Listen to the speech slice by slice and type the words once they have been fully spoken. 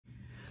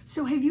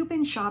So have you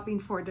been shopping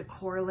for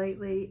decor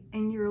lately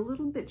and you're a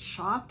little bit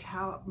shocked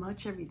how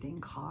much everything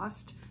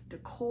costs?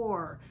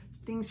 Decor,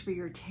 things for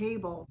your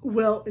table.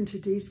 Well, in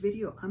today's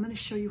video, I'm going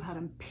to show you how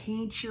to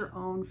paint your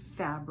own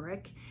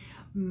fabric,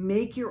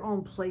 make your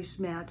own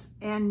placemats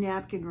and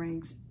napkin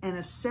rings and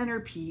a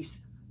centerpiece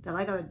that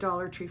I got at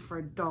Dollar Tree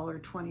for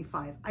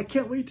 $1.25. I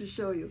can't wait to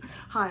show you.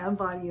 Hi, I'm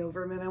Bonnie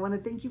Overman. I want to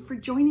thank you for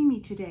joining me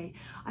today.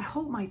 I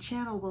hope my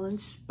channel will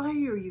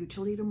inspire you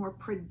to lead a more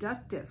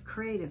productive,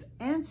 creative,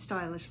 and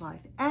stylish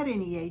life at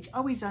any age,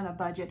 always on a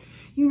budget.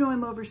 You know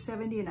I'm over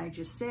 70 and I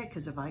just say it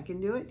because if I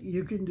can do it,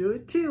 you can do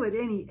it too at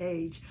any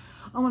age.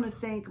 I want to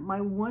thank my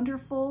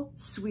wonderful,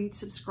 sweet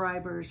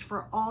subscribers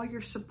for all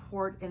your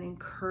support and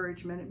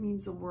encouragement. It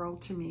means the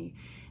world to me.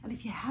 And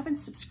if you haven't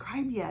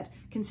subscribed yet,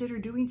 consider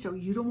doing so.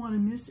 You don't want to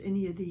miss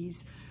any of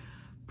these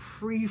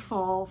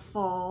pre-fall,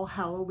 fall,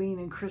 Halloween,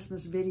 and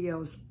Christmas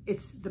videos.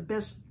 It's the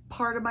best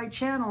part of my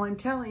channel, I'm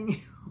telling you.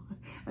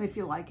 And if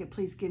you like it,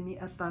 please give me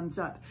a thumbs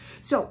up.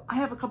 So I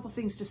have a couple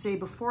things to say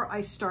before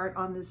I start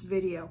on this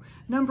video.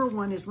 Number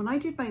one is when I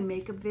did my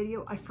makeup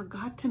video, I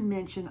forgot to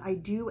mention I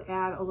do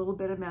add a little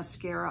bit of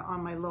mascara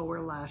on my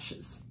lower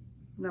lashes.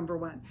 Number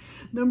one.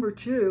 Number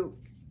two,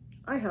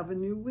 I have a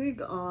new wig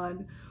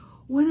on.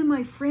 One of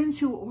my friends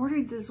who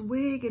ordered this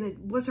wig and it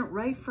wasn't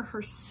right for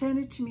her sent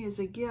it to me as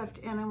a gift.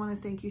 And I want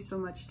to thank you so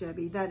much,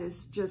 Debbie. That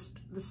is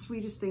just the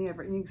sweetest thing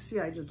ever. And you can see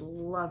I just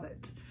love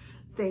it.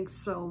 Thanks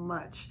so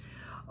much.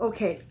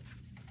 Okay,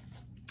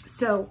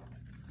 so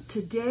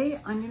today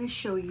I'm going to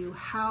show you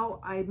how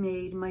I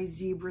made my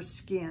zebra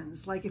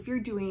skins. Like if you're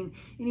doing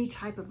any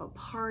type of a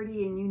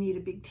party and you need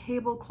a big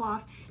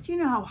tablecloth, you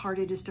know how hard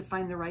it is to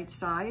find the right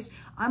size.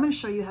 I'm going to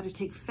show you how to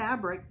take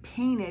fabric,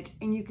 paint it,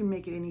 and you can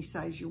make it any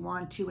size you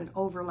want to and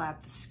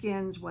overlap the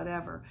skins,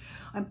 whatever.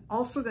 I'm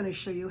also going to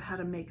show you how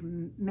to make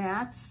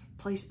mats,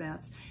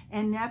 placemats,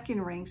 and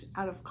napkin rings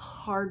out of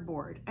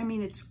cardboard. I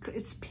mean,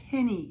 it's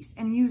pennies,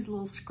 and use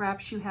little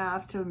scraps you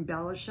have to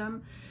embellish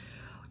them.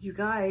 You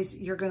guys,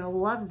 you're gonna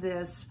love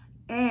this.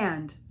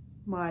 And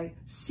my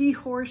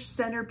seahorse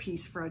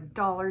centerpiece for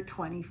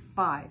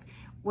 $1.25.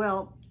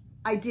 Well,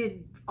 I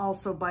did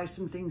also buy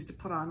some things to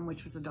put on,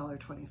 which was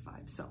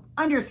 $1.25. So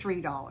under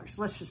 $3,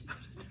 let's just put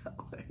it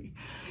that way.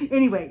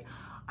 Anyway,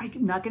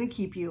 I'm not gonna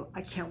keep you.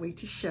 I can't wait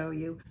to show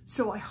you.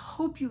 So I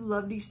hope you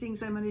love these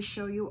things I'm gonna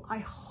show you. I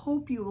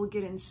hope you will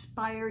get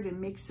inspired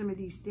and make some of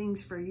these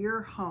things for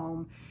your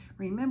home.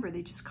 Remember,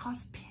 they just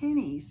cost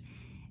pennies.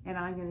 And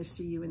I'm gonna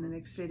see you in the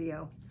next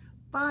video.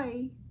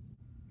 Bye.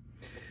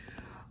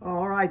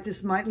 All right,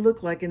 this might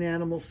look like an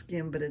animal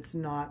skin, but it's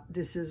not.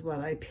 This is what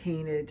I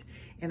painted.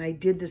 And I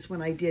did this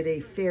when I did a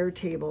fair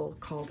table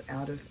called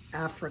Out of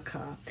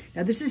Africa.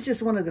 Now this is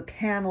just one of the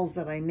panels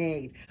that I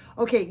made.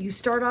 Okay, you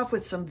start off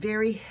with some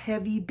very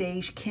heavy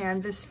beige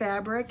canvas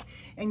fabric,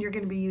 and you're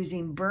gonna be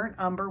using burnt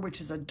umber,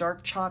 which is a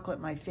dark chocolate,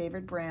 my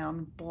favorite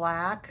brown,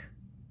 black,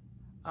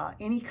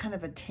 any kind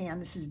of a tan,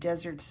 this is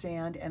desert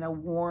sand, and a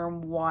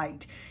warm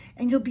white.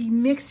 And you'll be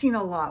mixing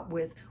a lot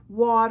with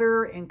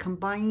water and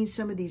combining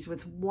some of these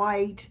with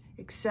white,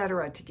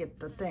 etc. to get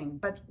the thing.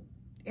 But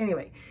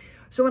anyway,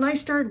 so when I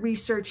started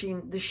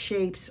researching the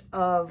shapes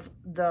of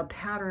the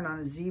pattern on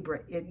a zebra,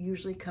 it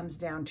usually comes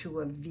down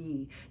to a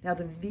V. Now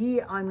the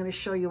V I'm going to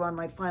show you on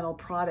my final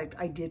product,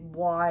 I did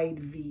wide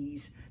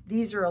Vs.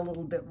 These are a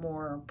little bit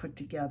more put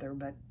together,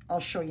 but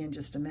I'll show you in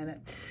just a minute.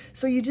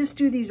 So you just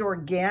do these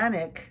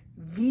organic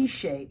V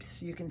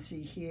shapes. You can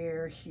see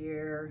here,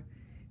 here,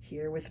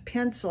 here with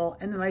pencil,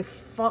 and then I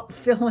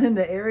fill in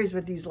the areas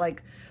with these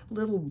like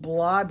little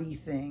blobby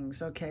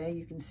things, okay?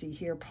 You can see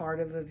here part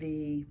of a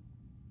V.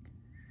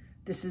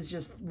 This is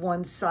just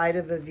one side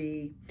of a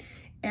V.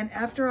 And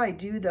after I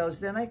do those,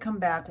 then I come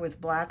back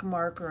with black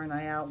marker and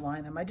I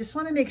outline them. I just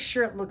want to make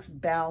sure it looks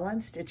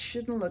balanced. It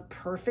shouldn't look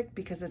perfect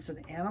because it's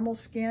an animal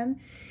skin.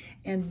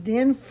 And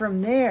then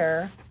from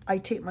there, I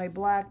take my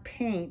black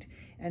paint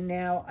and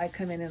now I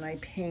come in and I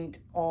paint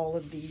all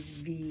of these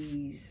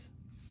V's.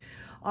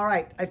 All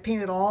right, I've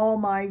painted all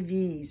my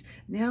V's.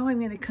 Now I'm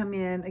gonna come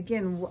in,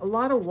 again, a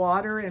lot of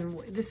water, and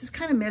this is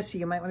kind of messy,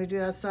 you might wanna do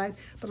it outside,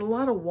 but a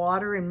lot of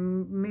water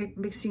and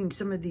mixing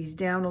some of these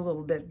down a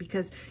little bit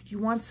because you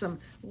want some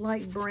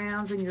light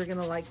browns and you're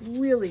gonna like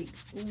really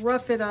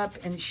rough it up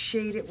and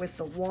shade it with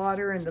the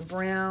water and the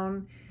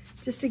brown,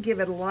 just to give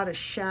it a lot of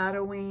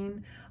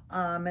shadowing.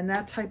 And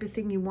that type of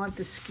thing. You want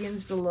the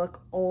skins to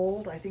look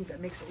old. I think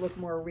that makes it look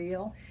more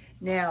real.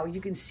 Now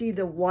you can see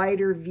the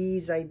wider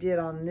V's I did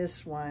on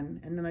this one,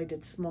 and then I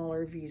did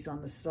smaller V's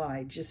on the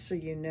side, just so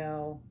you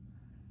know.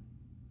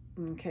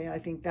 Okay, I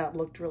think that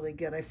looked really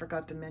good. I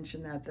forgot to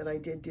mention that I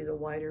did do the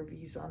wider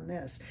V's on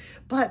this.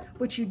 But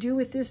what you do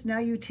with this, now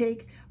you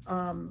take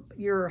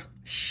your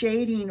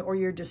shading or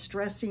your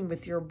distressing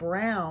with your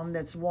brown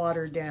that's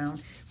watered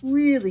down,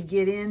 really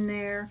get in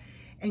there.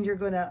 and you're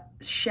going to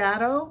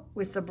shadow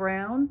with the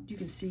brown, you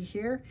can see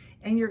here,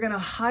 and you're going to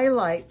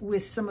highlight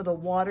with some of the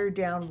watered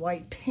down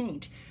white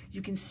paint.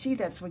 You can see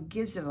that's what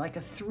gives it like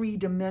a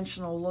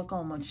three-dimensional look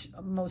on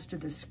most of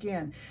the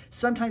skin.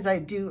 Sometimes I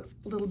do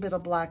a little bit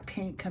of black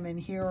paint come in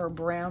here or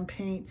brown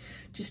paint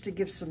just to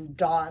give some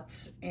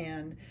dots,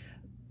 and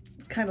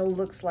kind of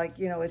looks like,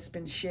 you know, it's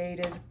been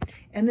shaded.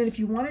 And then if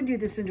you want to do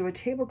this into a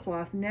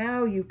tablecloth,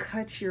 now you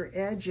cut your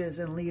edges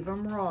and leave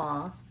them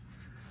raw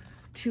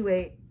to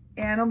a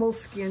animal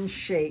skin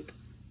shape.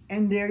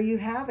 And there you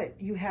have it.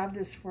 You have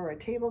this for a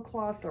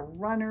tablecloth, a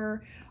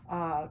runner,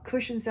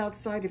 cushions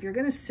outside. If you're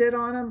going to sit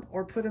on them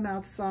or put them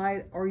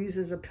outside or use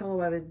as a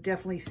pillow, I would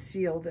definitely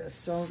seal this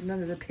so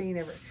none of the paint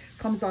ever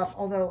comes off,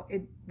 although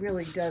it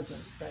really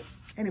doesn't. But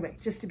anyway,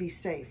 just to be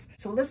safe.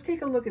 So let's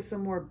take a look at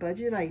some more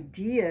budget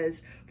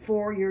ideas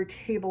for your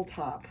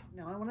tabletop.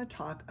 Now I want to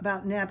talk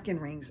about napkin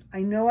rings.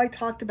 I know I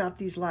talked about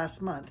these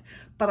last month,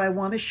 but I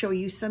want to show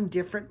you some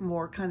different,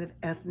 more kind of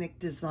ethnic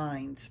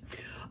designs.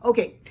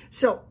 Okay,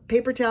 so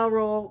paper towel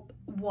roll,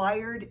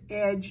 wired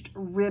edged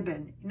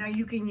ribbon. Now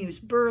you can use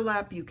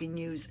burlap, you can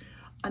use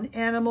an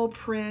animal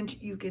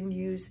print, you can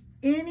use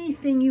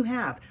anything you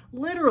have.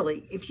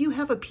 Literally, if you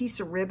have a piece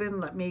of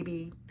ribbon that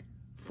maybe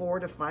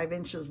 4 to 5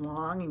 inches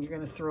long and you're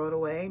going to throw it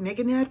away, make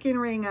a napkin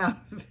ring out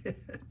of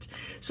it.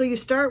 So you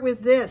start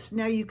with this.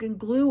 Now you can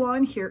glue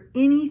on here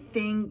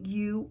anything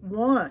you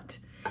want.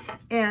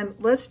 And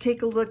let's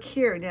take a look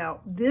here.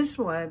 Now, this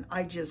one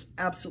I just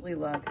absolutely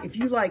love. If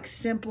you like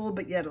simple,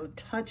 but yet a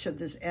touch of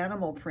this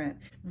animal print,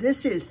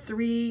 this is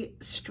 3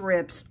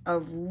 strips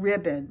of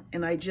ribbon,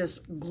 and I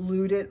just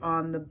glued it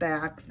on the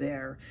back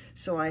there.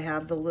 So I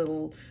have the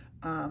little,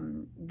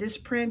 this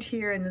print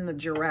here, and then the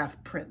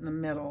giraffe print in the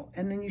middle.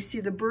 And then you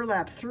see the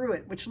burlap through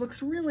it, which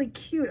looks really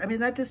cute. I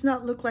mean, that does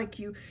not look like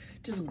you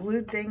just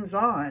glued things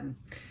on.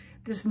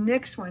 This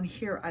next one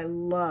here, I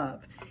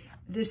love.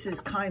 This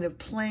is kind of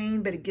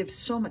plain, but it gives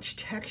so much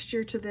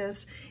texture to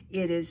this.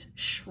 It is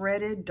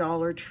shredded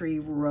Dollar Tree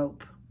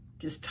rope.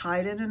 Just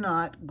tied in a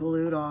knot,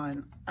 glued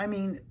on. I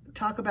mean,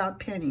 talk about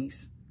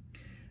pennies.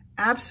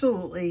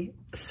 Absolutely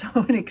so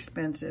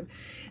inexpensive.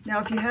 Now,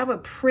 if you have a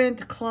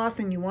print cloth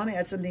and you want to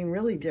add something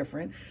really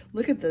different,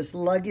 look at this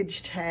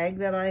luggage tag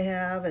that I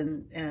have,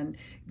 and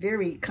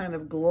very kind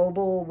of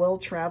global,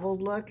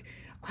 well-traveled look.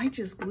 I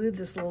just glued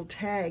this little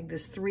tag,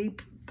 this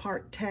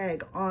 3-part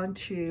tag,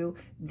 onto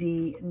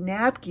the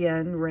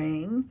napkin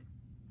ring.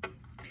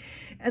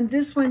 And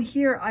this one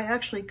here, I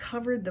actually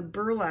covered the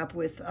burlap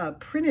with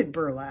printed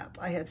burlap.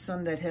 I had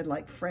some that had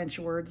like French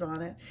words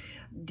on it.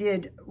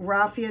 Did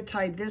raffia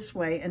tied this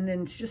way, and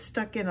then just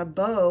stuck in a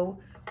bow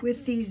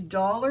with these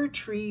Dollar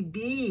Tree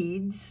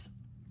beads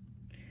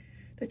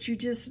that you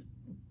just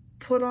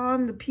put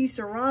on the piece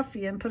of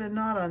raffia and put a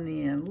knot on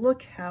the end.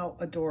 Look how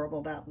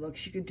adorable that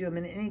looks. You could do them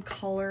in any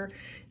color.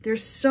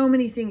 There's so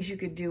many things you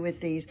could do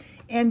with these.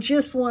 And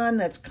just one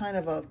that's kind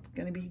of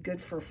going to be good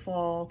for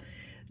fall.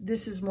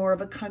 This is more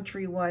of a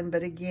country one,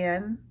 but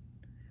again,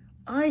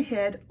 I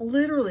had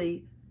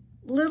literally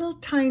little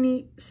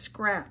tiny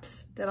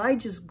scraps that I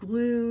just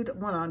glued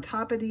one on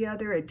top of the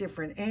other at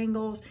different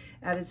angles,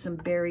 added some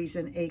berries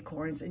and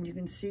acorns, and you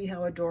can see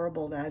how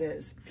adorable that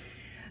is.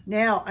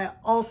 Now, I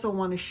also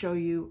want to show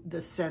you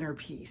the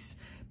centerpiece,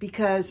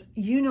 because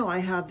you know I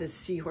have this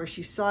seahorse.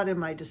 You saw it in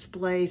my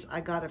displays.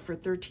 I got it for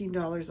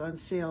 $13 on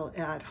sale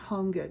at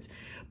Home Goods.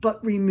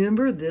 But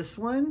remember this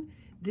one?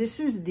 This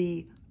is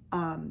the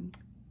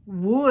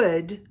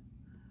wood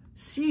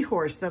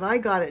seahorse that I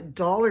got at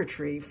Dollar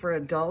Tree for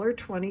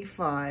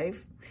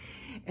 $1.25.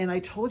 And I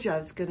told you I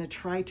was going to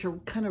try to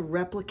kind of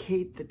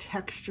replicate the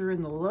texture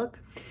and the look.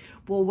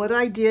 Well, what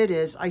I did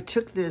is I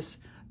took this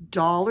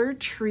Dollar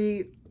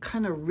Tree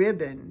kind of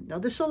ribbon. Now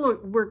this will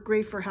work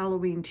great for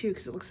Halloween too,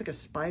 because it looks like a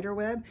spider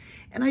web.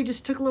 And I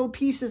just took little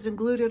pieces and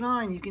glued it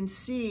on. You can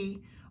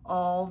see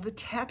all the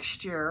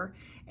texture,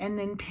 and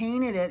then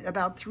painted it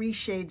about 3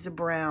 shades of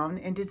brown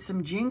and did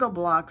some jingle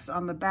blocks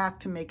on the back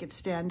to make it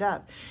stand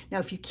up. Now,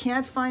 if you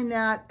can't find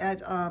that at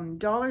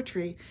Dollar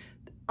Tree,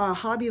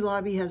 Hobby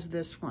Lobby has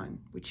this one,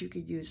 which you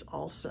could use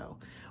also.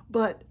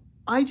 But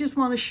I just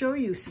want to show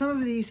you some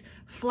of these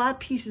flat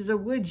pieces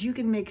of wood you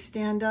can make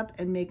stand up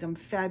and make them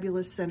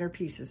fabulous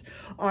centerpieces.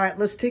 All right,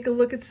 let's take a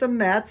look at some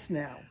mats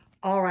now.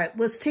 All right,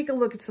 let's take a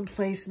look at some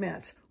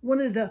placemats. One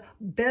of the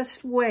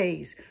best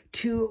ways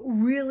to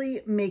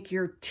really make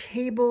your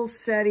table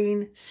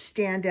setting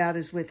stand out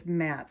is with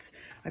mats.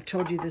 I've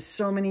told you this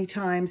so many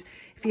times.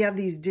 If you have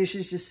these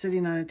dishes just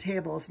sitting on a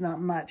table, it's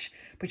not much,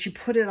 but you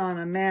put it on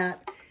a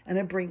mat and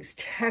it brings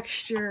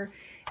texture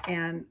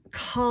and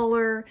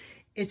color.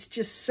 It's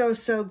just so,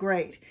 so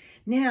great.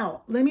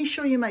 Now, let me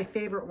show you my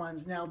favorite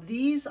ones. Now,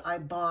 these I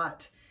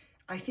bought,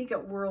 I think,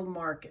 at World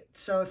Market.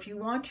 So if you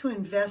want to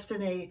invest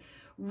in a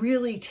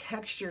really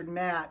textured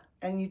mat,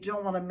 and you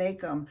don't want to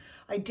make them,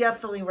 I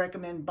definitely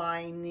recommend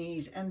buying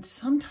these. And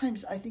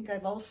sometimes I think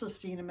I've also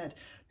seen them at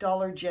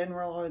Dollar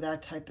General or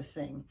that type of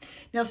thing.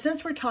 Now,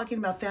 since we're talking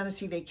about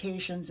fantasy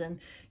vacations and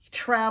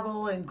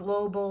travel and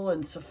global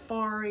and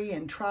safari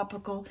and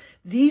tropical,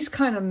 these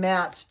kind of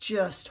mats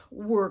just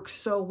work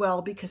so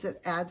well because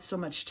it adds so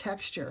much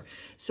texture.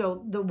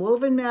 So the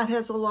woven mat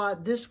has a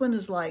lot. This one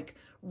is like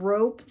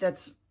rope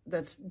that's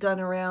done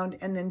around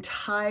and then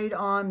tied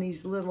on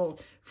these little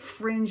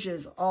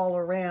fringes all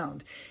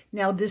around.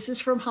 Now, this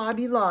is from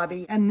Hobby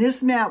Lobby, and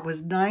this mat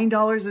was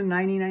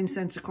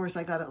 $9.99. Of course,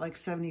 I got it like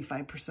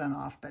 75%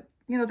 off, but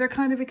you know, they're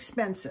kind of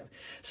expensive.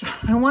 So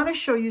I want to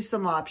show you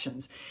some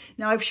options.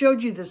 Now, I've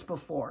showed you this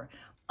before.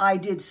 I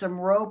did some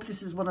rope.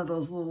 This is one of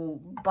those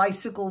little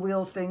bicycle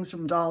wheel things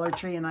from Dollar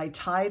Tree, and I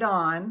tied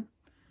on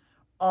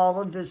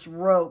all of this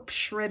rope,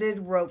 shredded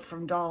rope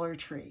from Dollar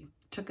Tree.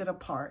 Took it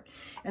apart.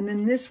 And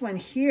then this one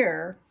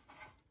here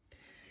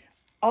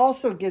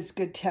also gives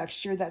good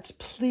texture. That's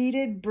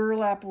pleated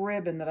burlap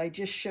ribbon that I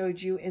just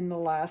showed you in the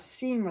last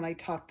scene when I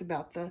talked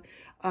about the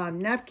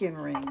napkin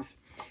rings.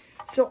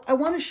 So I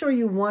want to show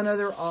you one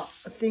other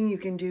thing you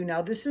can do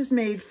now. This is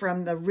made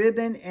from the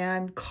ribbon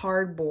and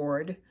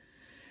cardboard.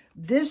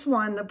 This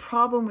one, the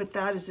problem with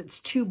that is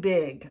it's too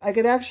big. I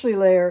could actually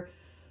layer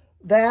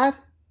that,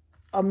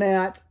 a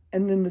mat,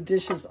 and then the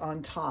dishes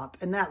on top.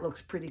 And that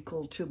looks pretty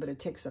cool too, but it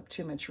takes up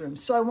too much room.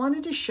 So I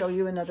wanted to show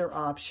you another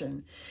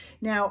option.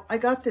 Now, I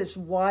got this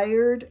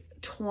wired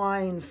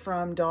twine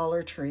from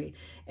Dollar Tree,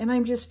 and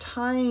I'm just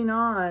tying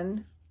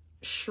on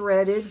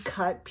shredded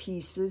cut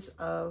pieces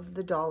of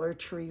the Dollar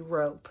Tree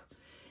rope.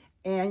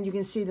 And you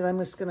can see that I'm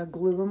just gonna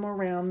glue them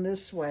around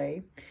this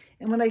way.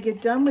 And when I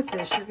get done with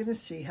this, you're gonna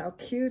see how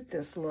cute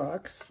this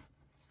looks.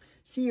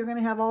 See, you're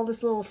gonna have all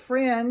this little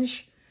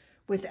fringe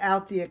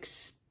without the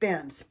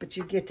expense, but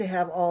you get to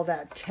have all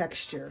that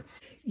texture.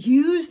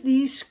 Use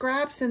these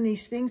scraps and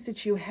these things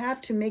that you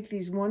have to make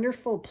these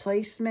wonderful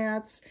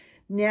placemats,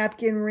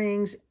 napkin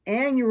rings,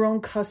 and your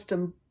own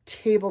custom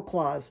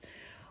tablecloths.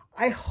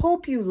 I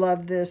hope you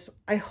love this.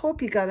 I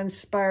hope you got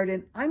inspired,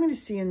 and I'm going to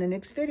see you in the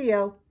next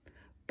video.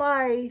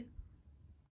 Bye.